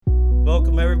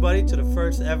Welcome everybody to the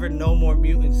first ever No More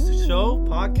Mutants show,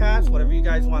 podcast, whatever you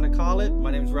guys want to call it. My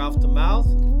name is Ralph the Mouth.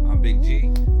 I'm Big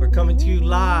G. We're coming to you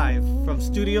live from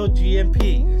Studio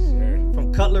GMP. Yes, sir.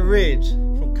 From Cutler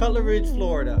Ridge,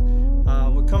 Florida.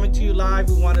 We're coming to you live.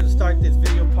 We wanted to start this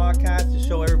video podcast to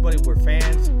show everybody we're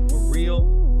fans, we're real,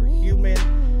 we're human.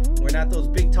 We're not those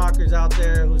big talkers out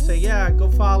there who say, yeah, go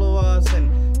follow us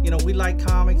and we like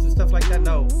comics and stuff like that.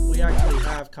 No, we actually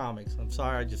have comics. I'm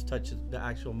sorry, I just touched the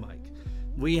actual mic.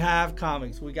 We have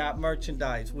comics. We got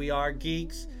merchandise. We are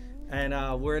geeks, and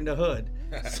we're in the hood.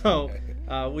 So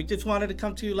we just wanted to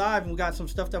come to you live, and we got some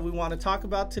stuff that we want to talk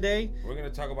about today. We're going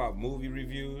to talk about movie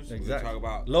reviews. Exactly. We're going to talk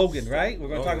about Logan, right? We're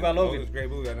going to talk about Logan. Logan's a great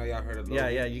movie. I know y'all heard of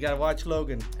Logan. Yeah, you got to watch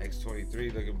Logan.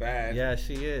 X-23 looking bad. Yeah,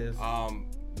 she is.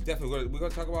 Definitely, we're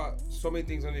going to talk about so many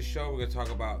things on this show. We're going to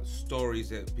talk about stories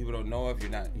that people don't know if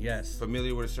you're not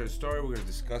familiar with a certain story. We're going to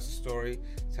discuss the story,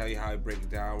 tell you how I break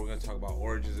it down. We're going to talk about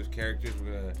origins of characters.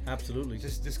 We're going to absolutely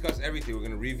just discuss everything. We're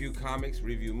going to review comics,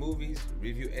 review movies,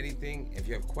 review anything. If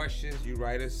you have questions, you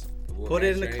write us. We'll put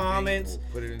it in the comments.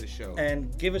 We'll put it in the show.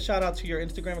 And give a shout out to your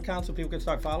Instagram account so people can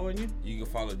start following you. You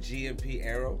can follow GMP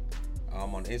Arrow.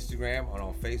 On Instagram and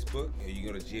on Facebook, or you can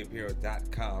go to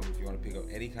gmparrow.com if you want to pick up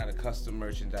any kind of custom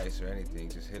merchandise or anything.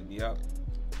 Just hit me up.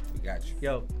 We got you.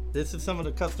 Yo, this is some of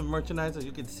the custom merchandise. As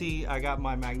you can see, I got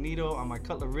my Magneto on my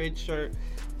Cutler Ridge shirt.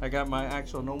 I got my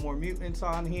actual No More Mutants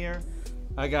on here.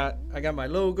 I got my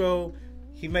logo.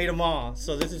 He made them all.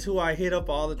 So this is who I hit up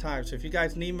all the time. So if you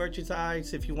guys need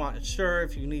merchandise, if you want a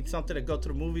shirt, if you need something to go to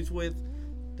the movies with,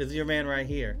 this is your man right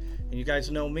here. And you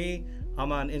guys know me.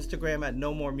 I'm on Instagram at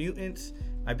No More Mutants.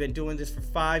 I've been doing this for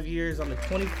 5 years. On the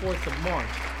 24th of March,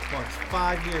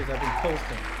 5 years I've been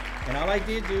posting. And all I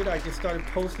did, dude, I just started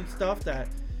posting stuff that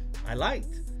I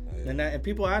liked. And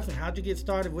people ask me, how'd you get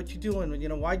started? What you doing?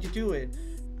 Why'd you do it?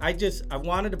 I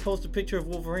wanted to post a picture of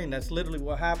Wolverine. That's literally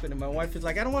what happened. And my wife is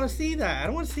like, I don't want to see that. I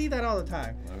don't want to see that all the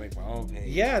time. I make my own page.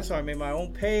 Yeah, so I made my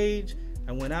own page.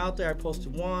 I went out there, I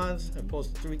posted once, I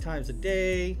posted 3 times a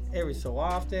day, every so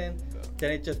often.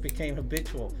 Then it just became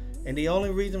habitual. And the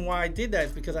only reason why I did that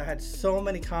is because I had so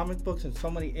many comic books and so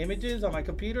many images on my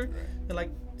computer. Right. They're like,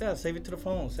 yeah, save it to the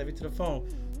phone.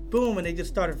 Boom, and they just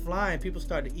started flying. People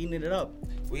started eating it up.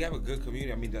 We have a good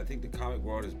community. I mean, I think the comic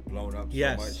world has blown up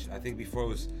so much. I think before it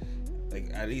was, like,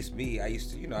 at least me, I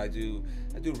used to, I do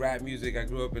rap music. I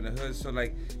grew up in the hood, so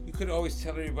like you could always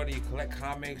tell everybody you collect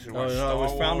comics or watch Star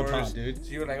Wars. Frowned upon, dude.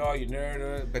 So you were like, oh, you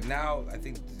nerd. But now I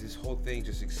think this whole thing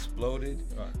just exploded.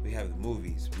 We have the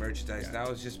movies, merchandise. Now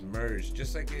it's just merged,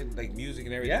 just like in like music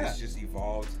and everything. It's just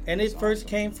evolved. And it first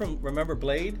came from, remember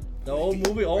Blade, the old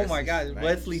movie? Oh my God,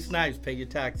 Wesley Snipes, pay your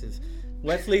taxes.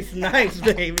 Wesley Snipes,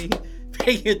 baby,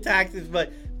 pay your taxes.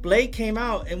 But Blade came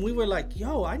out and we were like,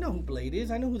 yo, I know who Blade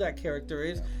is. I know who that character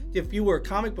is. If you were a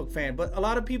comic book fan. But a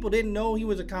lot of people didn't know he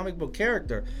was a comic book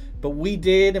character. But we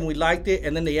did, and we liked it.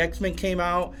 And then the X-Men came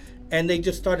out and they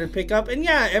just started to pick up. And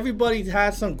yeah, everybody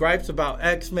has some gripes about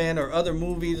X-Men or other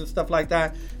movies and stuff like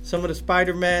that. Some of the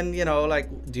Spider-Men,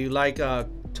 like, do you like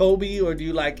Toby, or do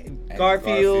you like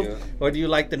Garfield, or do you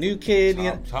like the new kid?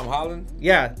 Tom Holland?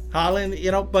 Yeah, Holland,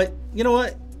 but you know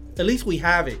what? At least we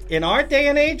have it. In our day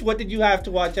and age, what did you have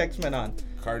to watch X-Men on?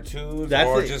 Cartoons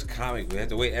just comic. We had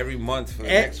to wait every month for the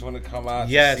next one to come out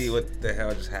to see what the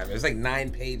hell just happened. It's like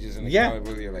 9 pages in the comic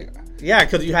book. You're like,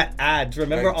 because you had ads.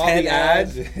 Remember all the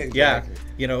ads? Exactly. Yeah.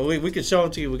 We could show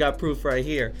them to you. We got proof right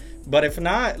here. But if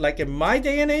not, like in my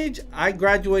day and age, I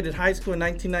graduated high school in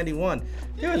 1991.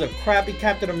 There was a crappy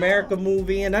Captain America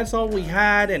movie, and that's all we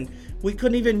had, and we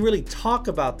couldn't even really talk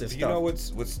about this stuff. You know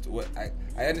what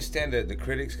I understand the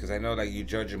critics, because I know like you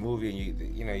judge a movie and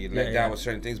you let down with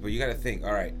certain things, but you got to think,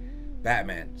 all right,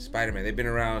 Batman, Spider-Man, they've been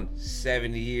around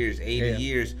 70 years, 80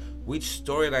 years. Which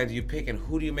storyline do you pick, and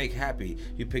who do you make happy?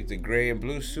 You pick the gray and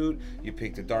blue suit, you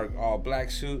pick the dark all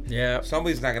black suit. Yeah.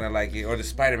 Somebody's not gonna like it. Or the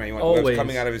Spider-Man, you want the webs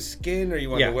coming out of his skin, or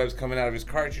you want the webs coming out of his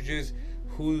cartridges.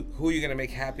 Who are you gonna make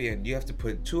happy? And you have to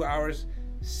put 2 hours,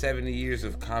 70 years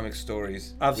of comic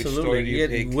stories. Absolutely. Which story do you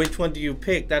pick? Which one do you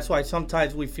pick? That's why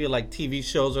sometimes we feel like TV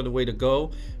shows are the way to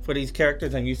go for these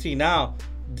characters. And you see now,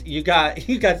 you got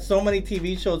so many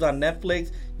TV shows on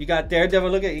Netflix. You got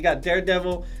Daredevil. You got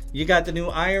Daredevil. You got the new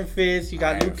Iron Fist. You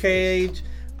got Luke Cage.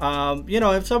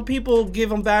 If some people give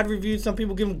them bad reviews, some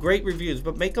people give them great reviews.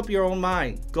 But make up your own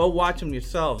mind. Go watch them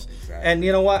yourselves. Exactly. And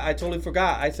you know what? I totally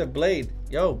forgot. I said Blade.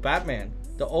 Yo, Batman.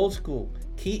 The old school.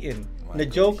 Keaton. The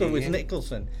Joker was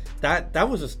Nicholson. That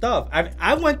was the stuff.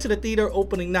 I went to the theater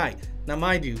opening night. Now,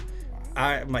 mind you,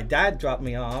 my dad dropped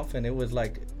me off, and it was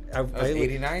like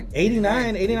 89?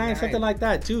 89, something like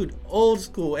that, dude. Old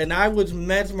school. And I was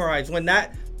mesmerized when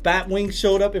that Batwing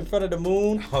showed up in front of the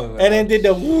moon, Oh, and then did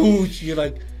the whoosh. You're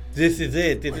like, this is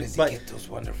it. This Where is does he get those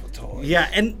wonderful toys? yeah,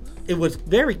 and it was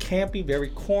very campy, very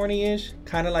corny-ish,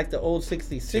 kind of like the old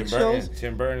 '66 shows.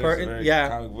 Tim Burton, Burton, very yeah.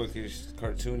 comic bookish,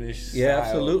 cartoonish. Yeah, style.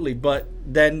 absolutely. But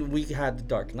then we had The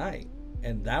Dark Knight,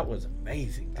 and that was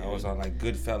amazing. Dude. That was on like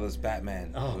Goodfellas,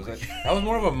 Batman. Oh, It was like, that was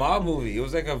more of a mob movie. It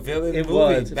was like a villain It movie.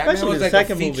 was, Batman especially was the like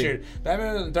second a movie. feature.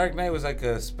 Batman and the Dark Knight was like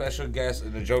a special guest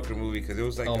in the Joker movie because it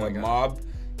was like Oh my a God. mob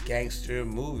gangster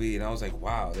movie, and I was like,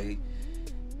 wow,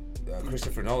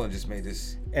 Christopher Nolan just made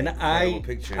this And incredible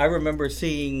picture. I remember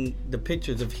seeing the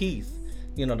pictures of Heath.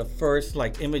 You know, the first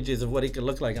like images of what he could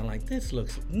look like. I'm like, this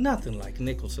looks nothing like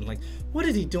Nicholson. Like, what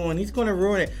is he doing? He's going to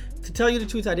ruin it. To tell you the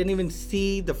truth, I didn't even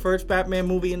see the first Batman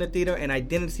movie in the theater, and I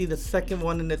didn't see the second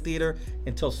one in the theater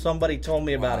until somebody told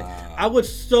me about it. I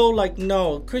was so like,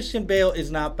 no, Christian Bale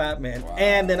is not Batman. Wow.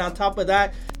 And then on top of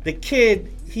that, the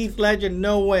kid, Heath Ledger,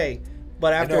 no way.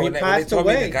 But after he when they passed told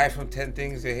me away, the guy from 10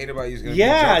 Things They Hate About You is gonna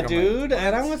yeah, be the Joker, I'm like, dude.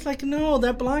 And I was like, no,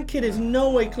 that blonde kid is no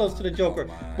way close to the Joker.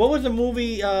 What was the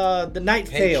movie? The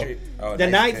Knight's Tale. Patriot. Oh, The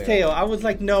Knight's Knight's Tale. Tale. I was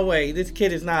like, no way, this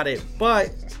kid is not it.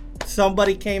 But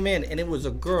somebody came in, and it was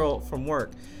a girl from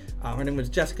work. Her name was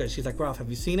Jessica. She's like, Ralph, have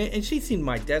you seen it? And she's seen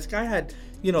my desk. I had,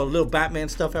 little Batman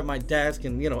stuff at my desk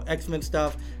and, X-Men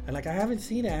stuff. And like, I haven't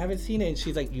seen it. And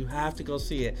she's like, you have to go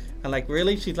see it. And like,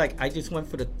 really? She's like, I just went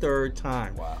for the third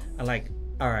time. Wow. I'm like,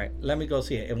 all right, let me go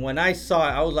see it. And when I saw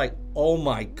it, I was like, oh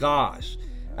my gosh.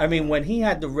 I mean, when he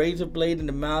had the razor blade in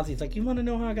the mouth, he's like, you want to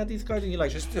know how I got these scars? And you're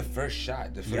like, Just the first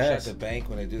shot. The first Yes. shot at the bank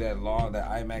when they do that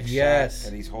IMAX Yes. shot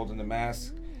and he's holding the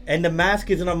mask. and the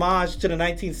mask is an homage to the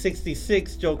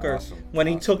 1966 Joker Awesome. when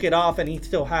he Awesome. took it off and he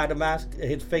still had the mask,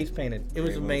 his face painted. It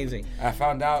was Great movie. amazing. I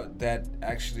found out that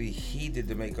actually he did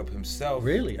the makeup himself.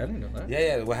 Really? I didn't know that.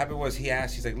 Yeah. What happened was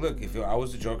he's like, look, if I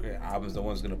was the Joker, I was the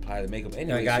one who's gonna apply the makeup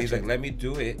anyway. got So he's you. like, let me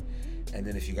do it, and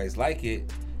then if you guys like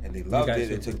it and they loved guys it,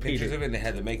 they should took repeat pictures it. of it and they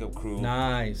had the makeup crew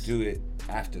Nice. do it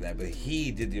after that. But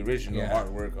he did the original Yeah.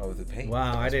 artwork of the paint.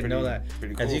 Wow, I That's didn't know pretty- that.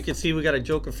 Pretty cool. As you can see, we got a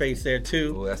Joker face there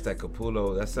too. Oh, that's that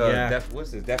Capullo. That's Yeah. what's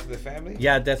this? Death of the Family?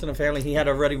 Yeah, Death in the Family. He had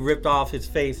already ripped off his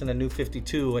face in the New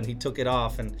 52, and he took it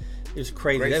off, and it was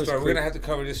crazy. Great That was story. We're crazy. gonna have to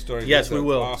cover this story. Yes, It's we an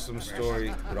will. Awesome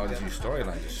story with all these new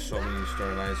storylines. There's so many new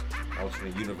storylines,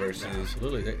 alternate universes.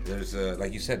 Absolutely. There's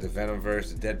like you said, the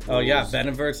Venomverse, the Deadpool. Oh yeah,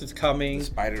 Venomverse is coming. The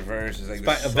Spider-Verse is like A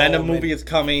there's so Venom many- movie is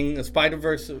coming. A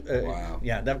Spider-Verse. Wow.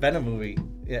 Yeah, that Venom movie.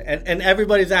 Yeah, and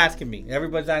everybody's asking me.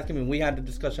 We had the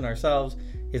discussion ourselves.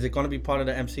 Is it going to be part of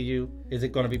the MCU? Is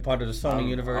it going to be part of the Sony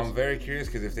universe? I'm very curious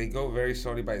because if they go very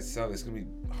Sony by itself, it's gonna be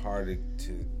hard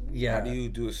to. Yeah. How do you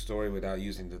do a story without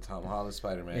using the Tom Holland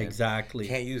Spider-Man? Exactly.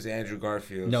 Can't use Andrew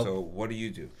Garfield. Nope. So what do you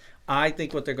do? I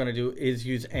think what they're going to do is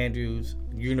use Andrew's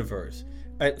universe.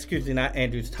 Excuse me, not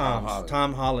Andrew's, Tom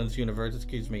Holland's universe,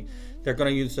 excuse me. They're going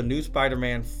to use the new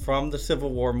Spider-Man from the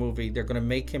Civil War movie. They're going to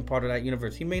make him part of that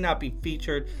universe. He may not be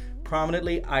featured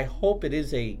prominently. I hope it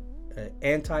is a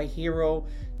anti-hero,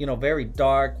 very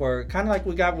dark, or kind of like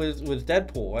we got with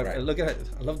Deadpool. Right. Look at it.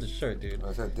 I love the shirt, dude.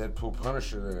 That's that Deadpool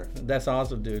Punisher there. That's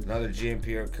awesome, dude. Another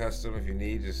GMPR custom. If you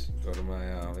need, just go to my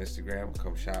Instagram.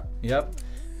 Come shop. Yep.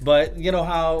 But you know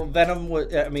how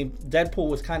Deadpool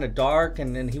was kind of dark,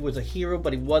 and he was a hero,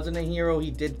 but he wasn't a hero. He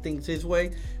did things his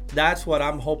way. That's what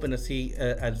I'm hoping to see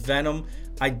as Venom.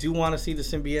 I do want to see the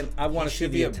symbiote. I want to see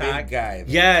the attack. He should be a big guy. Man.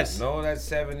 Yes. No, that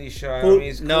 70s shot. Who- I mean,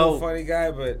 he's cool, no. funny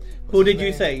guy, but Who did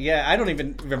you say? Yeah, I don't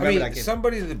even remember that kid.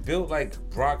 somebody that built like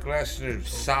Brock Lesnar's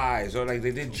size, or like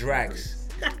they did Drax.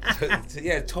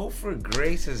 Yeah, Topher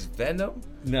Grace as Venom.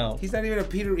 No. He's not even a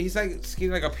Peter. He's like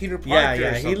skinny like a Peter Parker.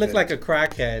 Yeah. He looked like a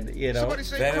crackhead,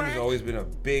 Venom's always been a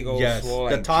big old Yes. swole.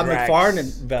 The Like Todd Drax.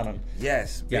 McFarlane Venom.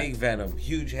 Yes, Yeah. big Venom,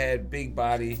 huge head, big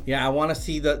body. Yeah, I want to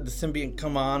see the symbiote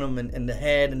come on him, and the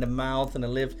head and the mouth and the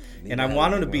lips. Need And I that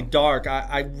want him to as be well. dark.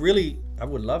 I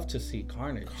would love to see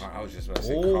Carnage. I was just about to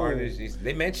say Oh. Carnage.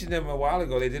 They mentioned him a while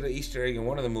ago. They did an Easter egg in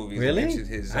one of the movies. They Really? mentioned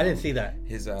his, I didn't see that.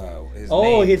 His Oh,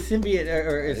 name. his symbiote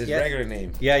or his yes. regular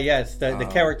name. Yeah, yes, the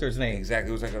character's name.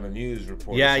 Exactly. It was like on a news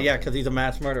report. Yeah, or yeah, something. because he's a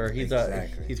mass murderer.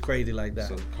 Exactly. He's crazy like that.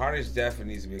 So Carnage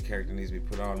definitely needs to be a character that needs to be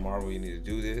put on Marvel. You need to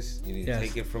do this. You need to Yes.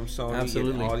 take it from Sony.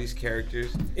 Absolutely. Get all these characters.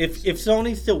 If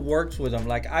Sony still works with him,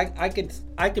 like I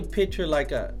could picture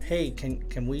like hey,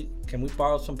 can we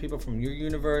borrow some people from your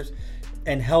universe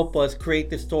and help us create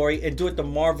this story and do it the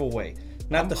Marvel way,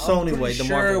 not the Sony way, the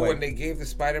sure Marvel way. when they gave the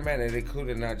Spider-Man, it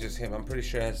included not just him. I'm pretty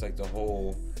sure that's like the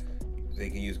whole. they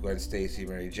can use Gwen Stacy,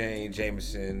 Mary Jane,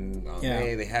 Jameson,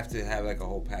 May. They have to have like a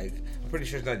whole pack. I'm pretty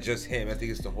sure it's not just him. I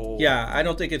think it's the whole. Yeah, I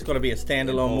don't think it's going to be a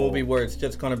standalone movie where it's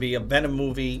just going to be a Venom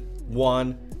movie,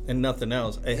 one, and nothing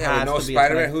else. It has no to be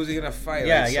Spider-Man. Who's he gonna fight?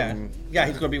 Yeah, like yeah, yeah.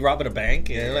 He's gonna be robbing a bank.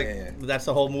 That's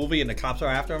the whole movie, and the cops are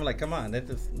after him. Like, come on,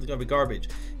 it's gonna be garbage.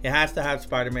 It has to have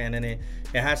Spider-Man in it.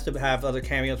 It has to have other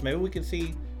cameos. Maybe we can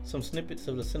see some snippets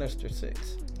of the Sinister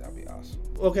Six. That'd be awesome.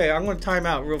 Okay, I'm gonna time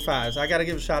out real fast. I gotta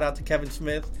give a shout out to Kevin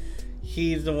Smith.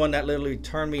 He's the one that literally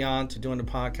turned me on to doing the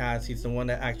podcast. He's the one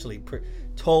that actually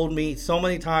told me so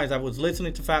many times. I was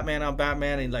listening to Fat Man on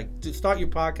Batman and like, start your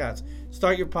podcast,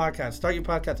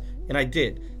 and I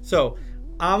did. So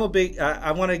I'm a big.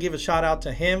 I want to give a shout out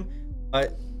to him.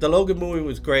 The Logan movie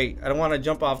was great. I don't want to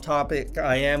jump off topic.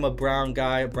 I am a brown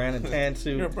guy, a Brandon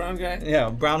Tansu. You're a brown guy? Yeah,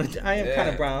 brown. I am kind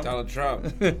of brown. Donald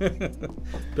Trump.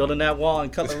 Building that wall in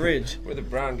Cutler Ridge. We're the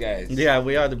brown guys. Yeah,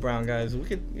 we are the brown guys. We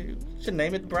should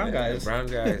name it the brown guys. The brown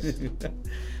guys.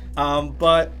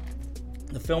 But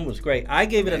the film was great. I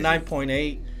gave it a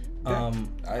 9.8.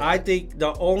 I think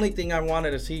the only thing I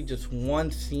wanted to see, just one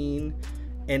scene,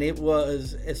 and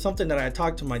it's something that I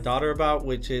talked to my daughter about,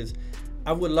 which is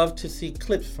I would love to see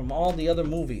clips from all the other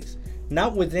movies,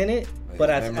 not within it, but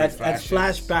as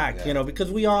flashback, because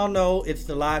we all know it's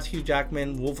the last Hugh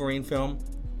Jackman Wolverine film.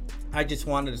 I just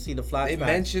wanted to see the flashback. They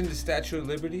mentioned the Statue of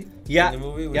Liberty in the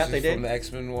movie, which is from the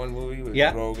X-Men 1 movie with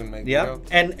Rogue and Magneto.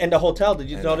 Yeah, and the hotel. Did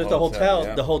you notice the hotel?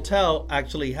 Yeah. The hotel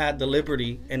actually had the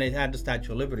Liberty, and it had the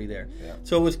Statue of Liberty there. Yeah.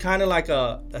 So it was kind of like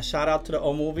a shout out to the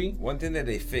old movie. One thing that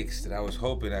they fixed, and I was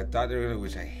hoping, I thought they were going to,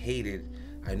 which I hated,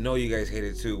 I know you guys hate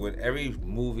it too. When every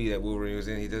movie that Wolverine was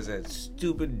in, he does that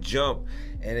stupid jump,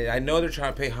 and I know they're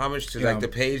trying to pay homage to like the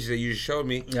page that you showed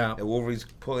me. Yeah. That Wolverine's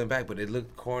pulling back, but it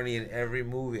looked corny in every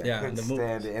movie. I couldn't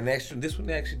stand it. And this one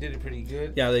they actually did it pretty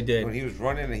good. Yeah, they did. When he was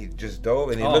running and he just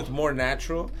dove, and it looked more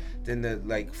natural than the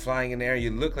like flying in the air.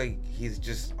 You look like he's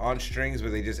just on strings,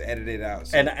 but they just edited it out.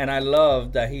 So. And I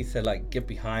love that he said like, "Get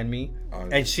behind me,"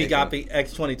 and she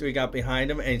X-23 got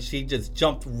behind him, and she just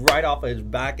jumped right off of his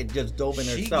back and just dove in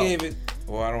herself. She gave it.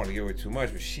 Well, I don't want to give it too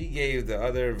much, but she gave the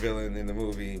other villain in the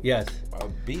movie a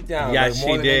beat down. Yeah,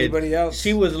 more than anybody else.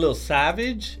 She was a little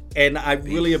savage, and I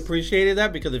really appreciated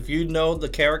that because if you know the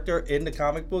character in the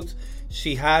comic books,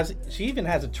 she even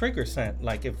has a trigger scent.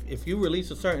 Like if you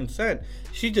release a certain scent,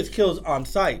 she just kills on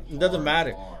sight. It doesn't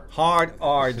matter. Hard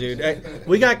R, dude.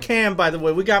 We got Cam, by the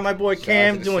way. We got my boy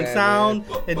Cam doing sound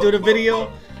and do the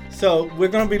video. So we're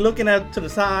gonna be looking to the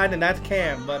side, and that's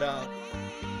Cam. But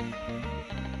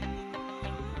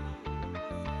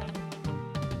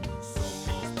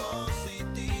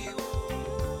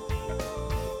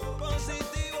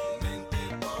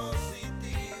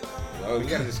we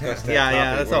gotta discuss that.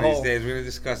 Yeah, that's a whole. These days. We're gonna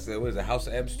discuss the House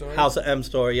of M story. House of M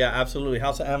story, yeah, absolutely.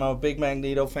 House of M. I'm a big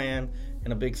Magneto fan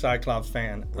and a big Cyclops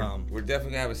fan. We're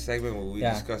definitely gonna have a segment where we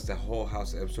discuss the whole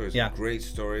House of M story. It's a great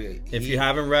story. If you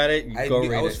haven't read it, go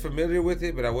read it. I was familiar with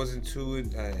it, but I wasn't too.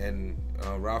 And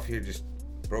Ralph here just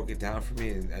broke it down for me,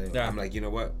 and I'm like, you know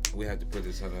what? We have to put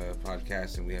this on a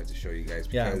podcast, and we have to show you guys.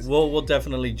 Because we'll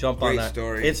definitely jump on that.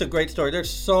 Story. It's a great story. There's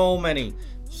so many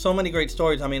great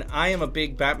stories. I mean, I am a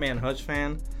big Batman Hush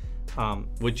fan,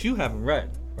 which you haven't read,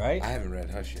 right? I haven't read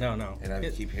Hush yet. No. And I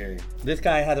keep hearing. This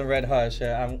guy hasn't read Hush.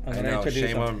 I'm going to introduce him.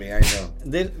 Shame on me. I know.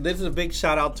 This is a big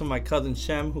shout out to my cousin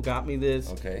Shem who got me this.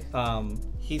 Okay.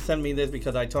 He sent me this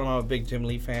because I told him I'm a big Jim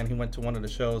Lee fan. He went to one of the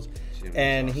shows,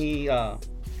 and awesome.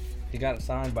 He got it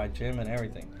signed by Jim and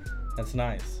everything. That's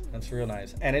nice. That's real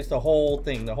nice. And it's the whole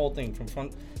thing from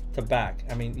front to back.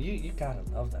 I mean, you gotta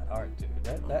love that art, dude.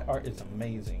 That art is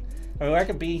amazing. I mean, I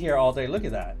could be here all day. Look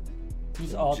at that.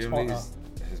 He's all Jim Lee has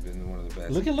been one of the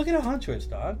best. Look at the Huntress,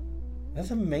 dog.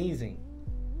 That's amazing.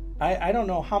 I don't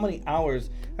know how many hours.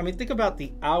 I mean, think about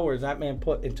the hours that man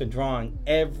put into drawing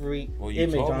every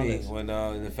image on this. When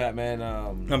in the Fat Man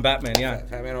on Batman,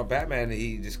 Fat Man on Batman,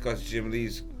 he discussed Jim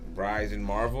Lee's rise in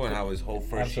Marvel and how his whole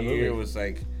first year was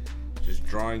like just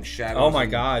drawing shadows. Oh my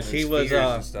gosh, he was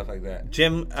and stuff like that.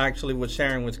 Jim actually was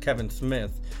sharing with Kevin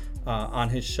Smith on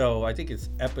his show. I think it's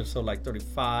episode like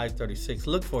 35, 36.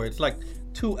 Look for it. It's like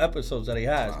 2 episodes that he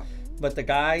has. Wow. But the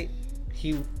guy,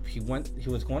 he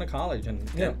was going to college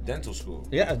and dental school.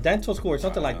 Yeah, a dental school or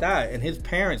something like that. And his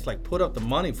parents like put up the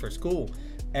money for school.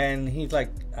 And he's like,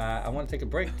 I want to take a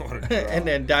break. And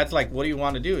then Dad's like, what do you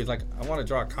want to do? He's like, I want to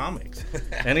draw comics.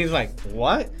 And he's like,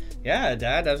 what? Yeah,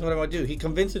 Dad, that's what I want to do. He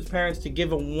convinced his parents to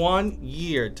give him 1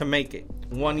 year to make it.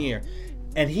 1 year.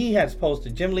 And he has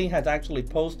posted, Jim Lee has actually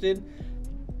posted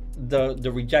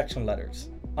the rejection letters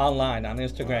online on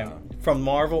Instagram from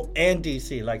Marvel and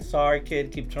DC. Like, sorry,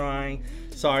 kid, keep trying.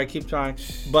 Sorry, keep trying.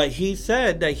 But he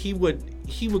said that he would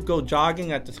he would go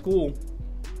jogging at the school,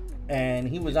 and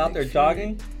he was out there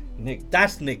jogging.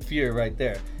 That's Nick Fury right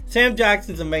there. Sam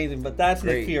Jackson's amazing, but that's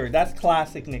Nick Fury. That's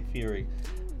classic Nick Fury.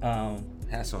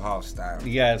 Hasselhoff style.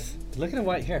 Yes. Look at the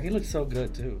white hair. He looks so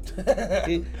good too.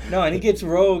 And he gives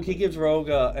Rogue. He gives Rogue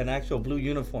an actual blue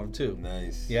uniform too.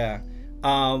 Nice. Yeah.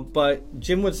 But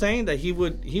Jim was saying that he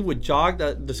would jog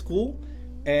the school,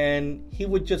 and he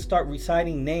would just start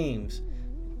reciting names,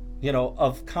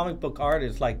 of comic book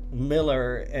artists like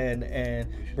Miller and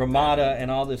Ramada and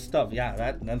all this stuff.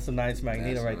 Yeah, that's a nice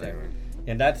Magneto right there.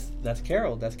 And that's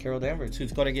Carol. That's Carol Danvers,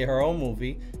 who's going to get her own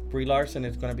movie. Brie Larson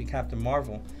is going to be Captain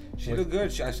Marvel. She looked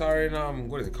good. I saw her in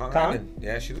what is it, Kong Island?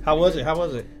 Yeah, she looked. How was it?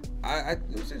 It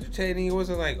was entertaining. It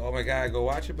wasn't like, oh my god, go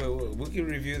watch it, but we can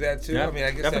review that too. Yeah, I mean,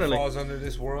 I guess definitely. That falls under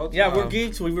this world. Yeah, we're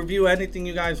geeks. We review anything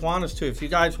you guys want us to. If you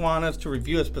guys want us to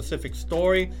review a specific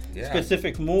story,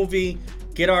 specific movie,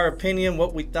 get our opinion,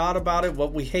 what we thought about it,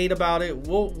 what we hate about it,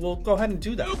 we'll go ahead and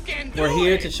do that. We're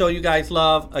here to show you guys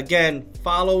love. Again,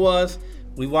 follow us.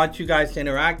 We want you guys to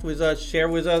interact with us, share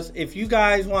with us. If you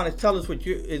guys want to tell us what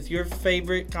is your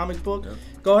favorite comic book,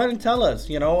 go ahead and tell us,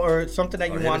 or something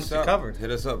that you want us to cover. Hit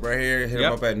us up right here. Hit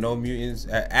them up at No Mutants,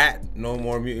 at No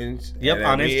More Mutants. Yep,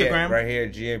 on Instagram. Right here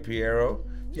at GMP Arrow.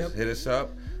 Just hit us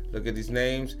up. Look at these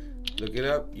names. Look it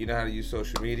up. You know how to use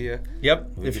social media. Yep.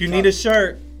 If you need a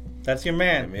shirt, that's your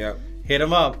man. Hit me up. Hit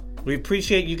him up. We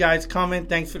appreciate you guys coming.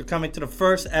 Thanks for coming to the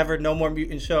first ever No More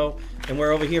Mutant show. And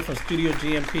we're over here from Studio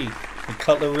GMP in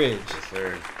Cutler Ridge. Yes,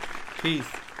 sir. Peace.